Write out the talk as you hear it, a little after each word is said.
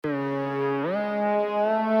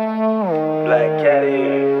Black Caddy,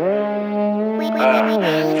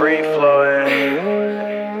 free flowing,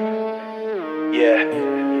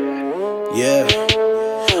 yeah.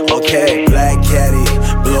 Okay, Black Caddy,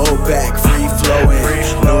 blow back, free flowing,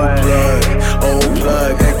 no plug, old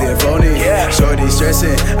plug, active on it. Shorty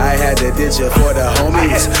stressing, I had to ditch it for the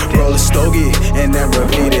homies. Roll a stogie and then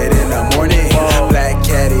repeat it in the morning. Black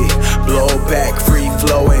Caddy, blow back, free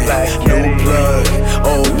flowing, new plug,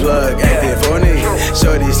 old plug, active on it.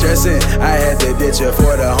 Shorty stressing, I had to ditch it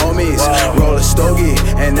for the homies. Roll a stogie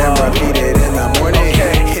and then repeat it in the morning.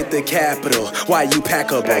 Hit the capital, why you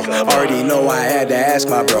packable? Already know I had to ask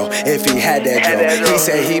my bro if he had that dough. He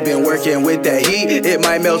said he been working with that heat, it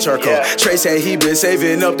might melt charcoal. Trey said he been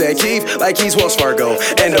saving up that keef like he's Wells Fargo.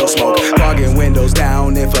 And no smoke, fogging windows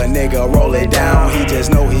down. If a nigga roll it down, he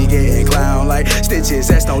just know he getting clown like stitches.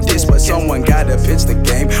 That's no diss, but someone gotta pitch the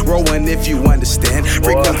game. Rolling if you understand.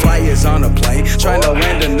 Frequent flyers on a plane, trying to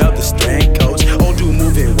land another strand. Coach, old dude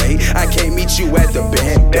moving weight. I can't meet you at the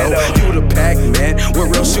band, though. You the Pac-Man, we're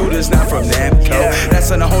real shooters, not from Namco.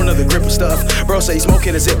 That's on a whole nother grip of stuff. Bro say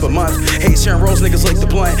smoking a zip a month. Hate sharing rolls, niggas like the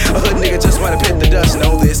blunt. A hood nigga just wanna pit the dust.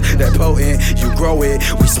 Know this, that potent, you grow it,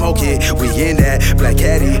 we smoke it, we in that. Black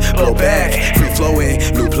Caddy, blow back, free flowing,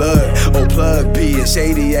 new plug, old plug, being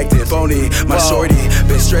shady, active on it. My shorty,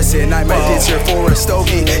 been stressing, I might ditch her for a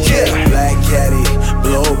stogie. Yeah, Black Caddy,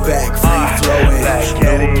 blow back, free flowing,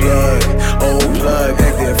 new plug, old plug,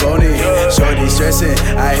 active on it. Shorty stressing,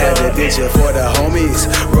 I had to ditch her for the homies.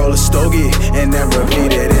 Roll a stogie and then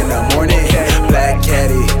repeat it in the morning. Black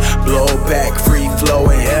Caddy, blow back, free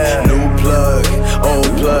flowing, new plug,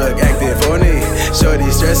 old plug, active on it. Shorty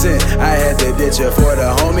stressing, I had to ditch her for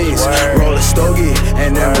the homies. Roll a stogie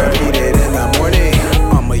and then repeat it in the morning.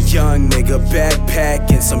 I'm a young nigga, backpack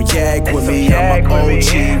and some yak with me. I'm a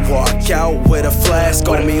OG, walk out with a flask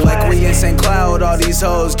on me like we in St. Cloud. All these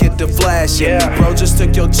hoes get the flash in me. Bro just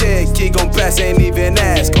took your chick, he gon' pass, ain't even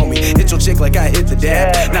ask on me. Hit your chick like I hit the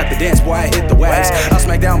dab, not the dance, boy, I hit the wax. I'll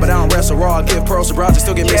smack down, but I don't wrestle raw. I give pearls to bras, I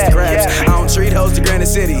still get mixed crabs. I don't treat hoes to Granite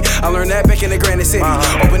City. I learned that back in the Granite City.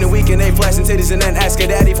 Open the weekend, they flashing titties and then ask a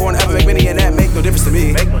daddy for an ever McMini, and that make no difference to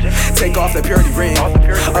me. Take off the purity ring.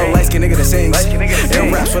 A light-skinned nigga that sings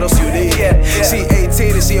and raps for those you need. She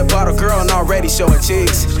 18 and she a bottle girl and already showing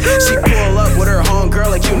cheeks. She pull up with her home girl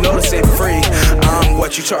like you know this ain't for free. I'm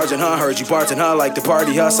what you charging her, heard you barging her like the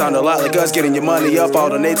party. Her sound a lot like us, getting your money up. All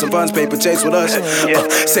donate some funds, paper chase with us.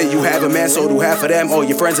 Say you have a man, so do half of them. Oh,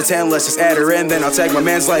 your friends are 10, let's just add her in. Then I'll tag my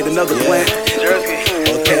man's like another plant.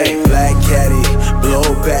 Okay, Black Caddy,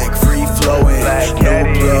 blow back, free flowing, no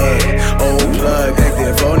plug, old plug,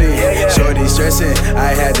 active on it. Shorty stressing,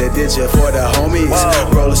 I had to ditch her for the homies.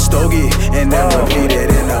 Roll a stogie and then repeat it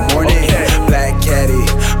in the morning. Black Caddy,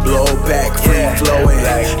 blow back, free flowing,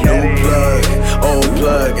 new plug, old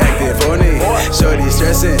plug, active on it. Shorty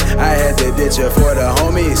stressing, I had to ditch her for the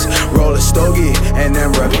homies. Roll a stogie and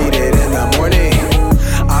then repeat it in the morning.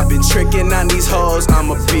 I've been tricking on these hoes,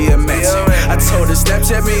 I'ma be a mentor. I told her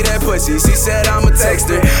Snapchat me that pussy, she said I'm a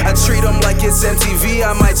texter. I treat them like it's MTV,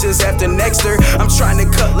 I might just have to next her. I'm trying to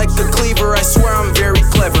cut like a cleaver, I swear I'm very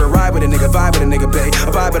clever. Ride with a nigga, vibe with a nigga, bae.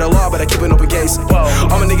 Abide by the law, but I keep an open case.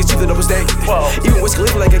 All my niggas cheap the double stay. Even whiskey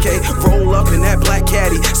leave like a K. Roll up in that Black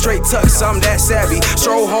Caddy, straight tucks, I'm that savvy.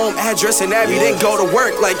 Stroll home, address and Abby, then go to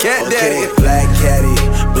work like Cat Daddy. Black Caddy,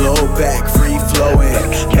 blow back, free flowing,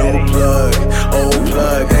 no plug, old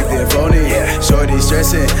plug, active on it. Shorty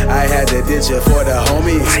stressing, I had to ditch her for the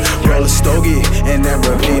homies. Roll a stogie and then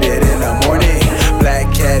repeat it in the morning. Black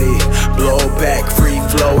Caddy, blow back, free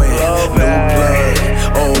flowing, new plug,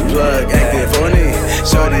 old plug, active on it.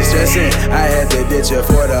 Shorty stressing, I had to ditch her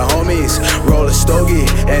for the homies. Roll a stogie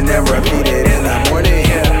and then repeat it in the morning.